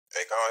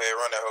Hey, go ahead,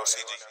 run that whole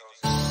CG.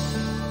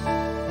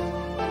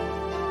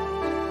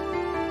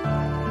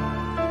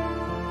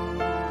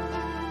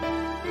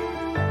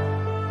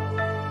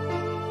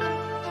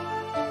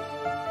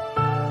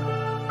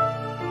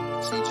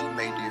 CG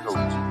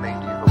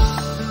MadeThisHxe.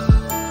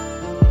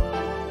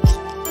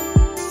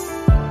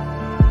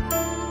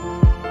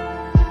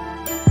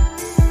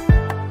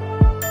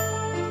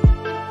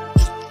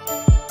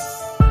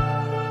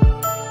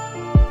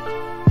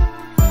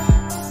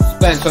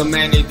 Spent so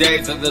many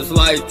days of this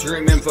life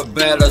dreaming for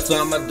better.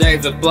 Summer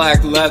days of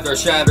black leather,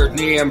 shattered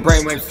knee and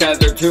brainwaves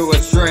tethered to a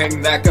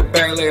string that could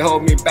barely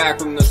hold me back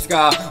from the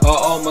sky. I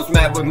almost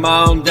met with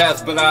my own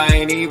death, but I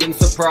ain't even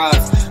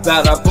surprised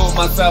that I pulled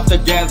myself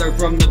together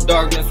from the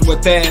darkness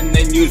within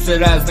and used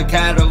it as the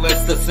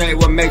catalyst to say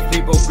what makes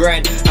people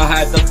grin. I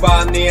had to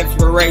find the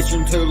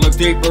inspiration to look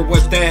deeper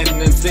within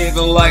and see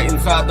the light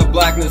inside the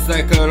blackness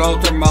that could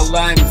alter my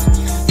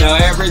lens. Now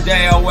every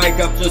day I wake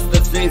up just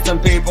to see some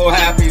people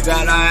happy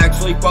that I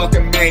actually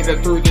fucking made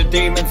it through the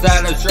demons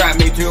that have strapped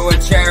me to a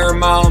chair in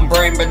my own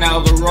brain. But now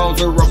the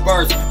roles are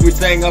reversed. We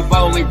sing of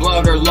only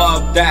blood or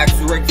love. Dax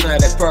Riggs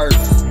said it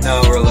first.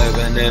 Now we're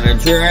living in a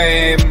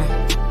dream,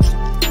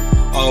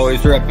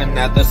 always ripping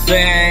at the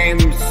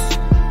seams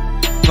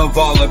of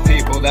all the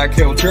people that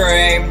kill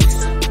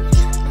dreams.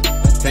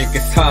 I think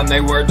it's time they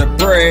were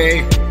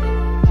debris.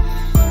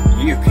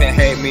 You can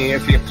hate me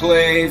if you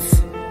please,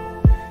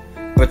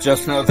 but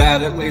just know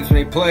that it leaves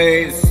me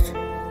pleased,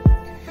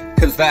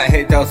 cause that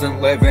hate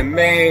doesn't live in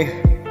me.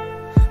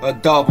 A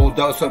double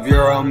dose of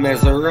your own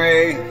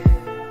misery.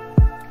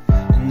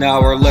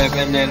 Now we're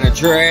living in a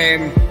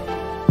dream,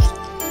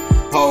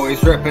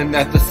 always ripping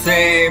at the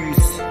seams.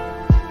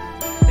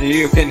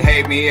 You can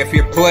hate me if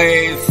you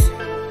please.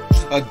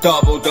 A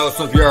double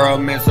dose of your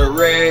own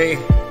misery.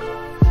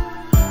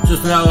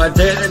 Just know I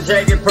didn't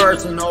take it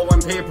personal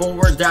when people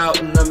were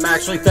doubting. I'm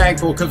actually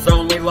thankful cause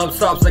only love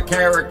stops the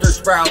character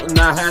sprouting.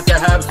 I had to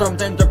have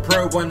something to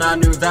prove when I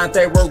knew that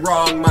they were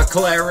wrong. My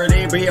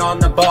clarity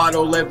beyond the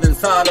bottle lived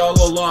inside all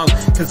along.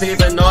 Cause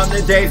even on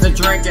the days of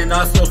drinking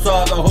I still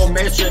saw the whole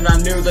mission. I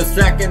knew the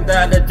second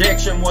that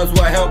addiction was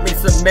what helped me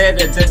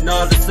submit it. Did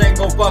not a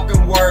single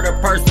fucking word a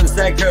person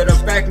said could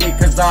affect me,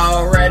 cause I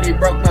already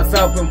broke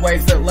myself in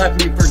ways that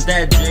left me for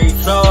dead, G.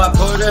 So I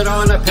put it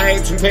on a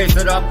page and case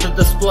it up to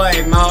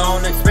display my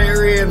own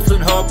experience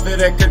and hope that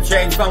it could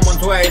change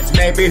someone's ways.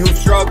 Maybe who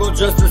struggled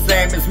just the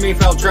same as me,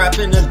 felt trapped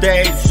in a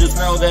daze. Just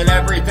know that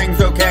everything's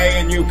okay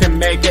and you can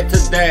make it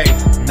today.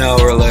 Now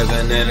we're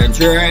living in a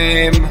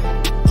dream,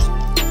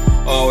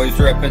 always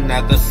ripping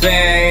at the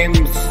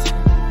seams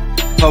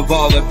of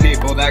all the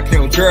people that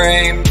kill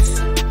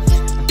dreams.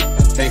 I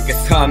think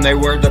it's time they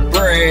were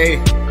debris.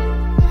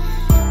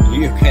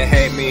 You can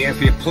hate me if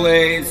you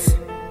please,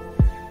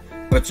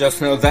 but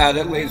just know that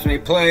it leaves me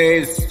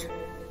pleased,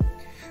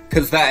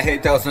 cause that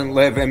hate doesn't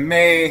live in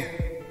me.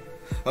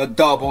 A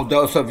double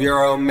dose of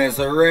your own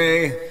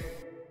misery.